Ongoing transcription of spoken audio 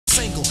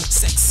prodigal,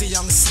 sexy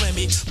young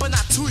Slimmy, but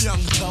not too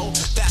young though.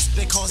 That's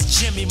because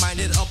Jimmy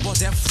minded up on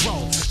death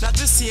row. Now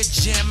this here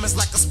jam is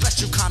like a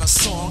special kind of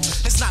song.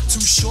 It's not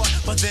too short,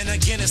 but then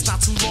again it's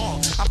not too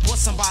long. I brought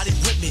somebody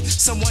with me,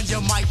 someone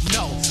you might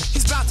know.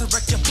 He's bound to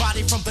wreck your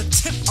body from the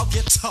tip of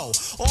your toe,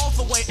 all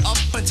the way up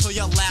until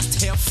your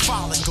last hair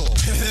follicle.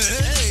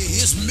 Hey,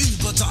 it's me,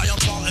 the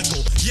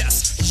diabolical.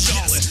 Yes,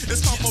 Charlotte,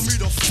 it's time for me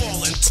to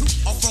fall into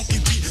a funky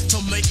beat to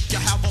make you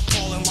have a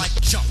falling like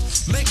jump.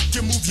 Make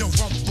you move your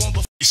rump on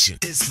the.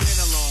 It's been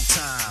a long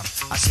time,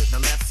 I shouldn't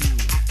have left you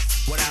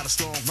without a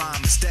strong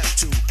rhyme to step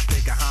to.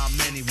 Think of how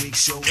many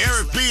weeks show.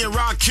 Eric B and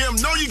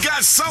Rakim know you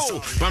got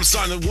soul, but I'm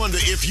starting to wonder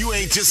if you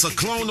ain't just a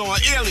clone or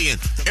an alien.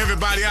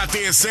 Everybody out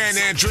there in San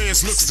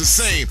Andreas looks the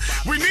same.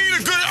 We need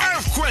a good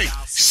earthquake.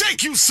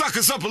 Shake you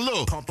suckers up a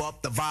little. Pump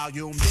up the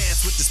volume,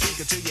 dance with the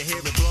speaker till you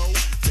hear it blow.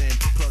 Then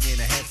plug in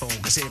a headphone,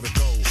 cause here it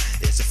go.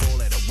 It's a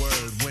four-letter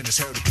word when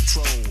it's heard to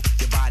control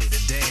your body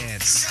to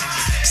dance.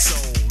 So,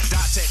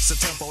 dot text a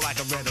tempo like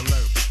a red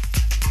alert.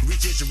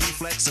 Reach your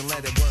reflex and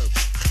let it work.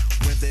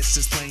 When this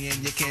is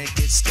playing, you can't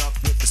get stuck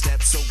with the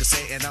steps. So can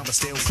say, and I'ma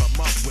still come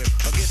up with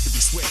a gift to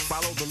be swift.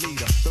 Follow the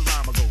leader, the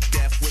rhyme will go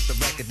deaf with the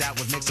record that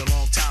was mixed a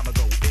long time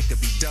ago. It could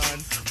be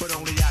done, but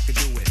only I could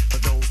do it. For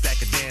those that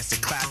can dance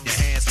and clap your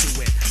hands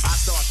to it, I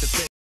start to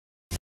think.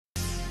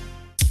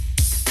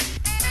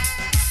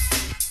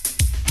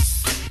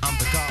 I'm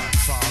the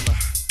Godfather.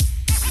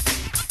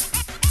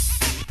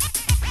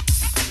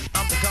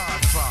 I'm the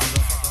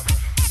Godfather.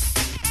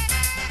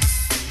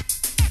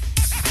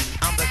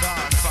 I'm the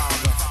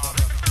Godfather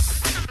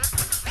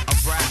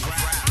of rap.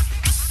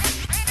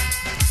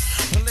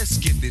 Well, let's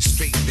get this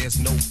straight, there's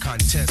no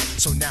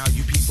contest. So now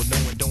you people know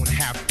and don't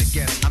have to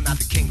guess. I'm not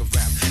the king of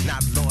rap,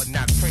 not Lord,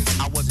 not Prince.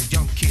 I was a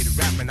young kid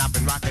rapping, I've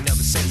been rocking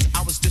ever since.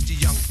 I was just a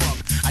young buck,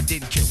 I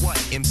didn't care what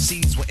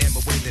MCs were in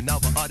my way, they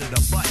never uttered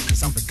a butt,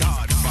 cause I'm the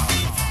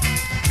Godfather.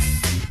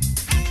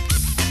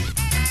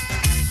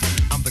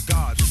 I'm the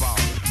Godfather.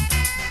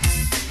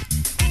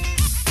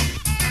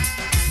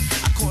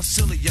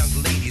 Silly young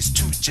ladies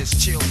too, just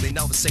chill. They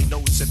never say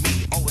no to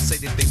me. Always say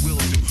that they will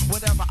do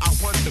whatever I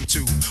want them to.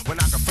 When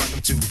I confront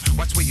them to,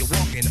 watch where you're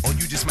walking, or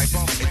you just might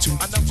bump into.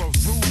 I never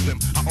rule them,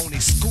 I only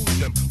school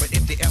them. But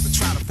if they ever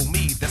try to fool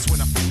me, that's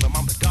when I fool them.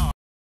 I'm the God.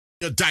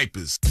 Your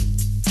diapers.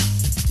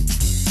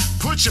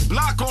 Put your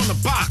block on the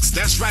box.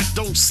 That's right,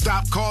 don't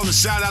stop. Call and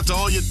shout out to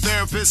all your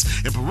therapists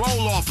and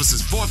parole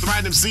officers.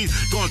 Forthright MC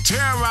gonna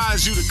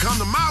terrorize you to come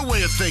to my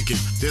way of thinking.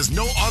 There's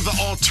no other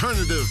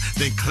alternative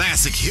than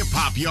classic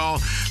hip-hop, y'all.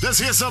 Let's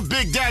hear some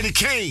Big Daddy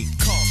Kane.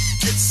 Come,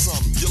 get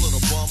some, you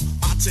little bum.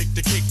 I take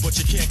the cake, but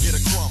you can't get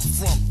a crumb.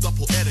 From the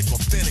poetic,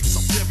 authentic,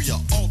 superior,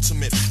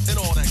 ultimate, and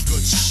all that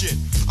good shit.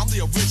 I'm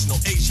the original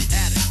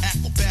Asiatic,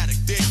 acrobatic.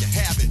 There you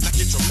have it, now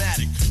get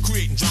dramatic.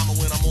 Creating drama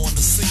when I'm on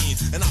the scene.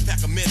 And I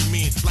pack 'em in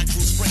mean, like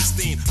Bruce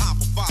Springsteen. I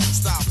provide the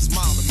style is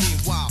mild and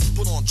meanwhile.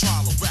 Put on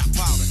trial a rap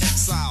pile to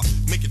exile.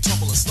 Make it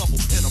tumble and stumble,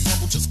 and a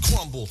rumble just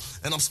crumble.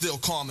 And I'm still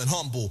calm and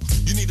humble.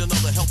 You need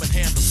another helping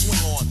hand to swing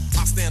on.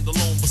 I stand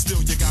alone, but still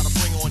you gotta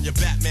bring on your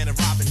Batman and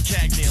Robin,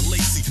 Cagney and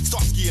Lacey.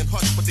 Starsky and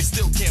Hutch, but they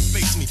still can't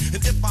face me.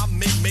 And if I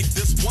may make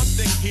this one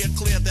thing here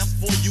clear, that's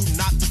for you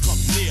not to come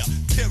near.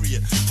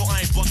 Period. For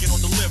I ain't bugging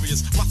on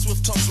delirious. My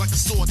swift tongue's like a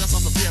sword, that's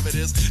how severe it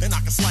is. And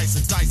I can slice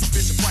and dice a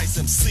Bishop Price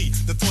MC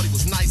that thought he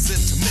was nice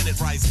into minute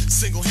rice.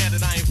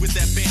 Single-handed, I ain't with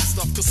that band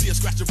stuff, cause see I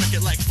scratch a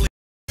record like Flip.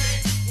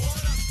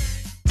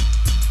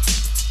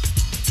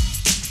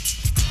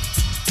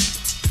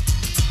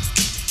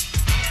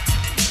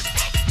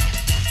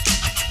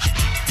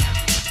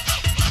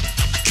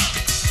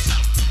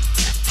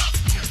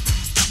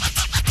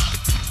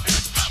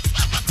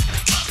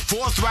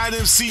 Forthright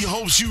MC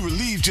hopes you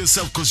relieved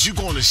yourself cause you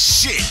gonna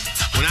shit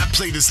when I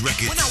play this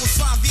record. When I was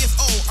 5 years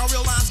old, I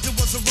realized there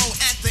was a road.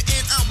 At the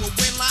end, I would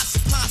win lots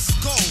of pots of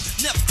gold.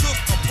 Never took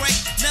a break,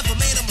 never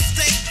made a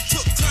mistake.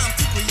 Took time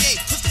to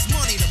create, cause there's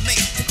money to make.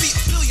 To be a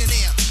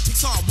billionaire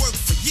takes hard work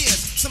for years.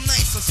 Some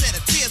nights I shed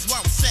a tears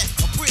while I set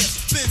a prayers.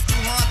 Been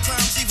through hard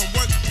times, even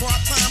worked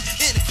part-time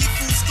in a key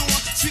food store,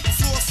 sweeping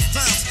floors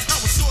sometimes. I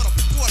was sort of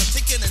reporter,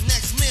 taking the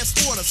next man's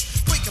orders.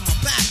 Breaking my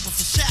back with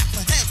a shack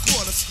for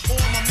headquarters.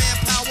 All my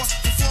manpower,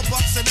 for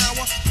 $4 an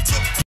hour.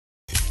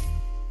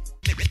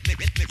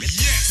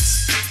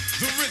 Yes,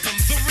 the rhythm,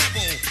 the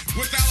rebel,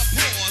 without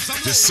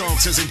applause. This song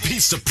says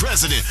impeach the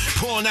president,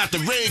 pouring out the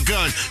ray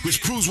gun,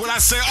 which proves what I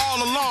say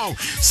all along.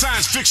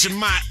 Science fiction,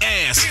 my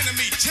ass.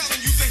 Enemy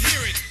telling you to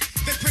hear it.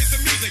 They praise the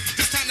music,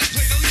 this time they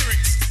play the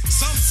lyrics.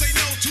 Some say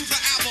no to the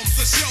album,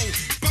 the show,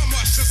 bum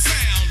rush the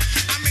sound.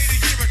 I made a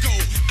year ago,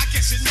 I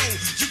guess you know.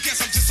 You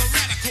guess I'm just a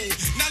radical,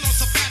 not on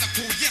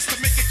sabbatical. Yes, to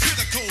make it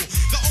critical.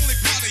 The only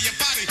part of your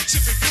body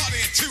should be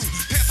partying too.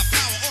 Pass the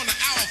power on the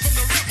hour from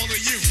the rebel to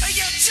you. Hey,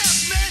 yo, Chuck,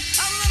 man,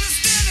 I don't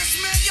understand this,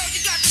 man. Yo,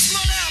 you got to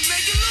slow down,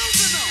 man. You're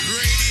losing them.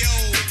 Radio,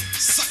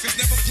 suckers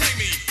never play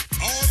me.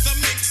 All the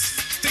mix,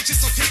 they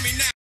just okay me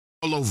now.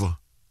 All over.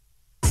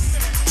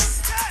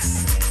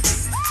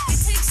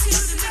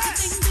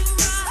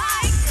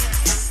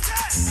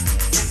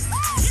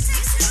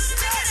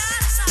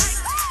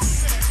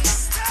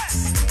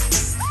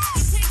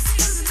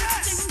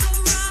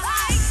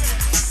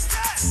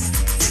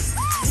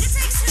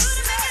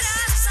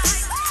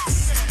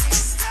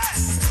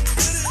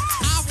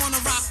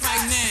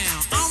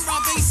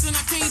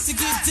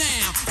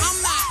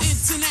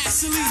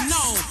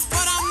 phone.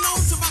 But I'm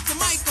known to rock the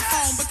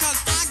microphone because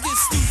I get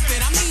stupid.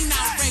 I mean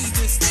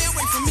outrageous. Stay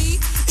away from me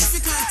if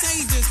you're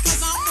contagious.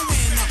 Cause I'm a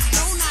winner,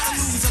 no not a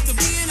loser. To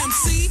be an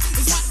MC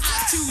is what I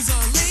choose.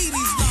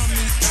 Ladies love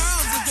me,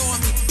 girls adore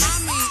me. I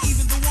mean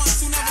even the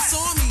ones who never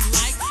saw me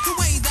like the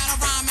way that I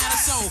rhyme at a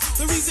show.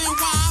 The reason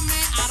why,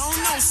 man, I don't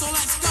know. So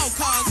let's go,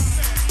 cause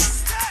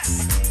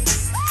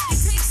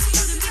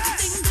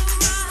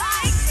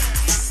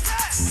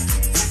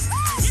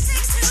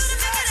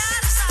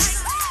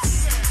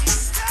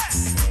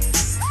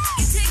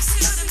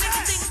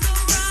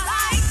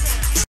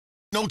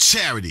no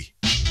charity.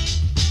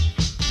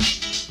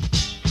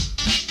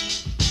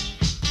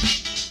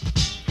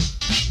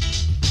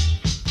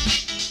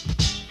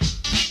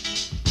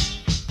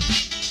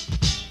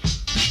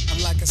 I'm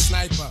like a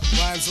sniper,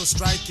 rhymes will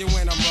strike you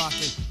when I'm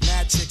rocking.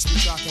 Mad chicks be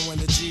talking when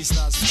the G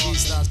starts, and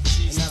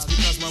that's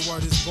because my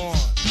word is born.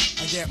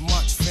 I get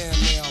much fan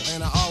mail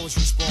and I always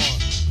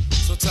respond.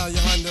 So tell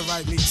your hun to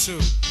write me too.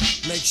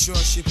 Make sure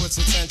she puts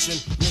attention,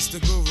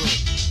 Mr.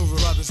 Guru.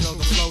 Brothers know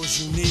the flow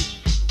is unique.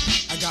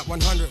 I got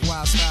 100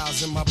 wild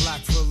styles in my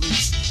black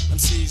valise.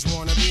 MCs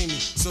wanna be me,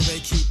 so they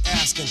keep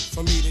asking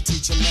for me to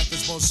teach them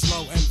methods both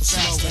slow and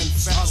fast.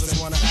 Others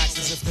wanna act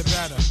as if they're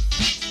better,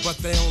 but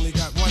they only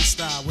got one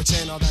style, which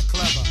ain't all that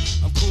clever.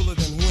 I'm cooler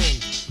than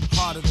wind,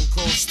 harder than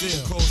cold steel.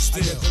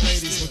 I get the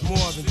ladies with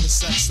more than just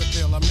sex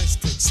appeal. I'm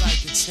mystic,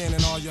 psychic, scanning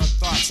all your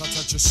thoughts. I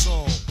touch your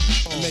soul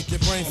and make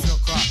your brain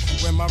feel caught.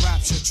 When my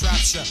rapture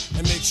traps you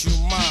and makes you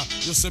mine,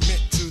 you'll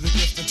submit to the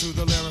gift and to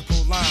the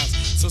lyrical lines.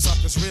 So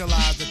suckers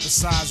realize that the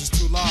size is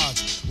too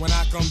large. When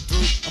I come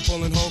through, I'm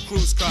pulling whole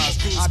cruise cars.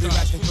 I be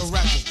rapping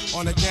correctly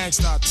on a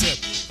gangsta tip.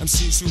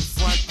 MCs who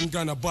front, I'm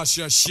gonna bust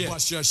your shit.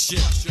 Bust your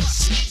shit.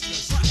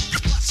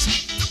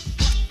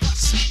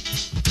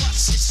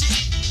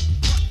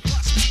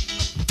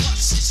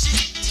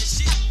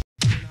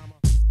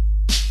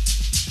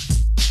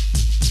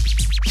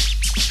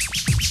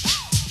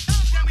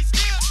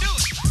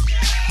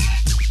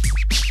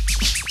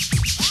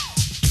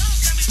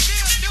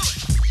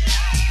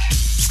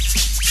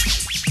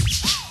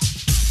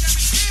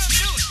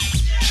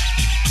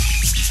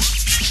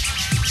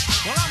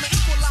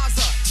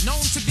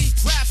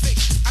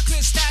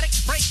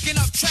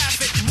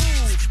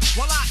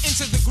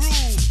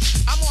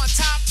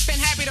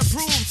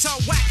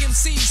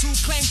 MCs who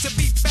claim to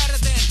be better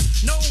than.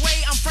 No way,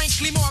 I'm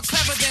frankly more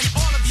clever than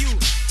all of you.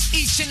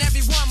 Each and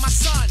every one, my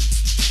son.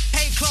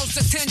 Pay close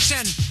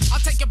attention. I'll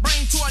take your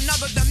brain to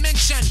another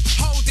dimension.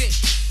 Hold it,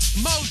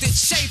 mold it,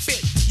 shape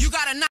it. You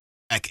gotta not.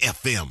 Playback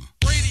FM.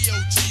 Radio,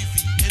 TV,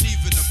 and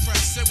even the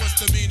press say what's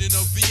the meaning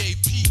of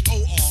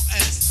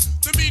VAPORS.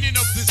 The meaning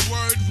of this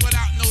word,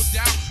 without no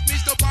doubt,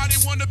 means nobody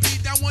wanna be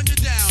down when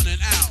you're down and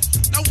out.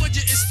 Now when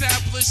you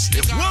establish,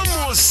 if one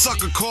more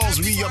sucker calls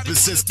me up and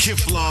says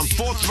Kiflon,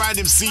 Forthright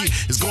MC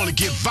is gonna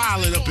get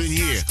violent up in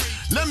here.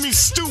 Let me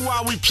stew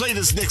while we play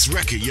this next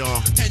record,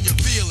 y'all. And you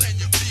feel it.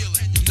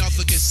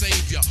 Nothing can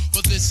save ya,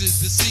 but this is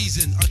the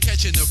season of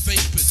catching the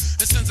vapors.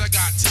 And since I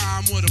got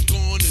time, what I'm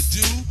gonna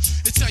do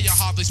is tell you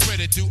how they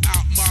spread it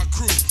throughout my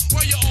crew.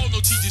 Well, you all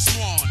know TJ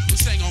Swan, who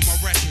sang on my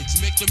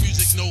records. Make the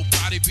music,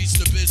 nobody beats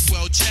the biz,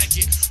 well, check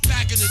it.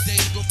 Back in the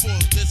days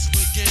before this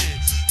began,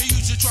 he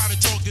used to try to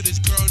talk to this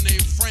girl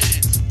named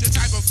Fran. The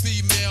type of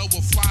female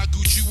with fly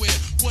Gucci wear,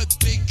 with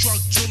big drug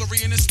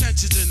jewelry and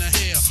extensions in her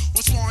hair.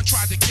 When Swan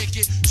tried to kick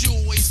it, she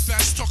always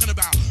fast, talking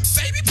about,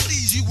 baby,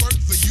 please, you work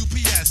for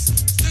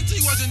UPS. Since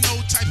he wasn't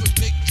no type of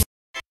big drug.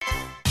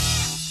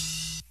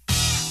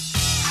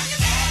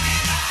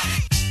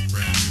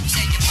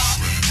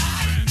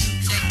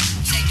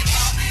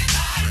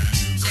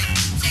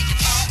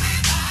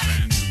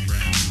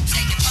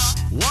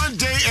 One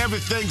day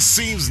everything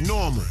seems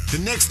normal. The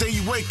next day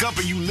you wake up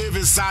and you live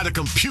inside a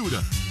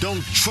computer.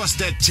 Don't trust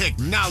that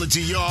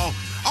technology, y'all.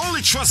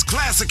 Only trust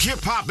classic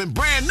hip-hop and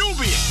Brand Nubian.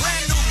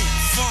 Brand Nubian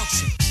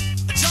function.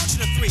 A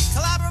junction of three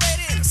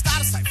collaborated in a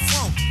status type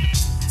flow.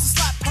 So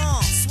slap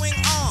palms, swing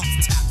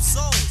arms, tap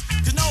souls.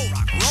 Cause no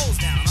rock rolls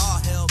down all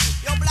hell.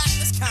 Yo, black,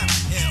 this kind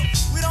of hell.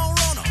 We don't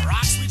roll no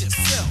rocks, we just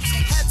fill.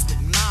 Heads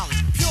with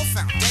knowledge, pure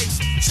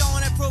foundation.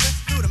 Showing and proving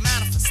through the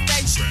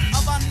manifestation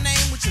of our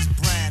name, which is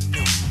brand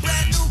new.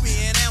 Brand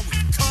Nubian, and we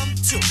come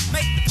to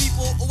make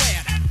people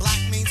aware that black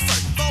means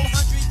first. 400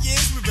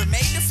 years we've been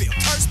made to feel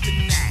cursed, but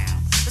now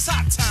it's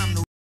our time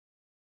to.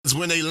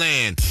 When they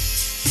land.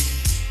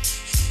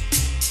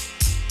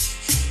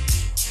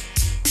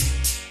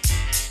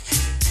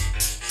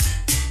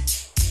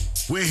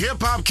 Where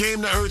hip-hop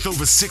came to earth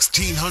over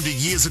 1,600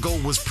 years ago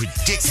was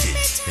predicted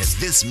that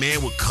this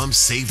man would come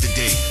save the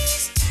day.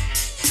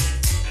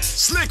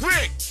 Slick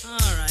Rick!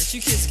 Alright,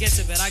 you kids get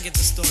to bed, I get the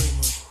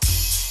storyboard.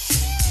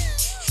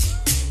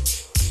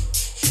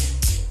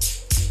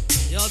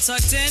 Y'all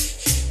tucked in?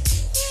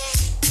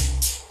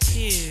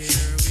 Here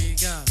we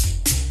go.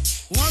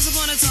 Once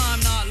upon a time,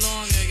 not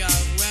long ago,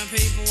 when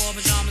people wore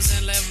pajamas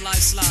and lived life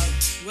slow,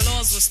 where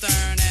laws were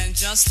stern and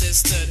justice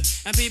stood,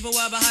 and people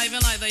were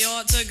behaving like they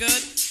ought to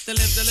good, there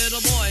lived a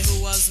little boy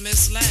who was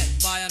misled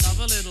by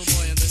another little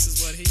boy, and this is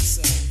what he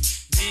said.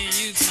 Me and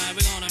you tonight,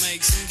 we're gonna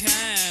make some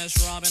cash.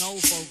 cash, robbing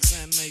old folks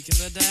and making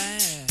the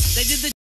dash.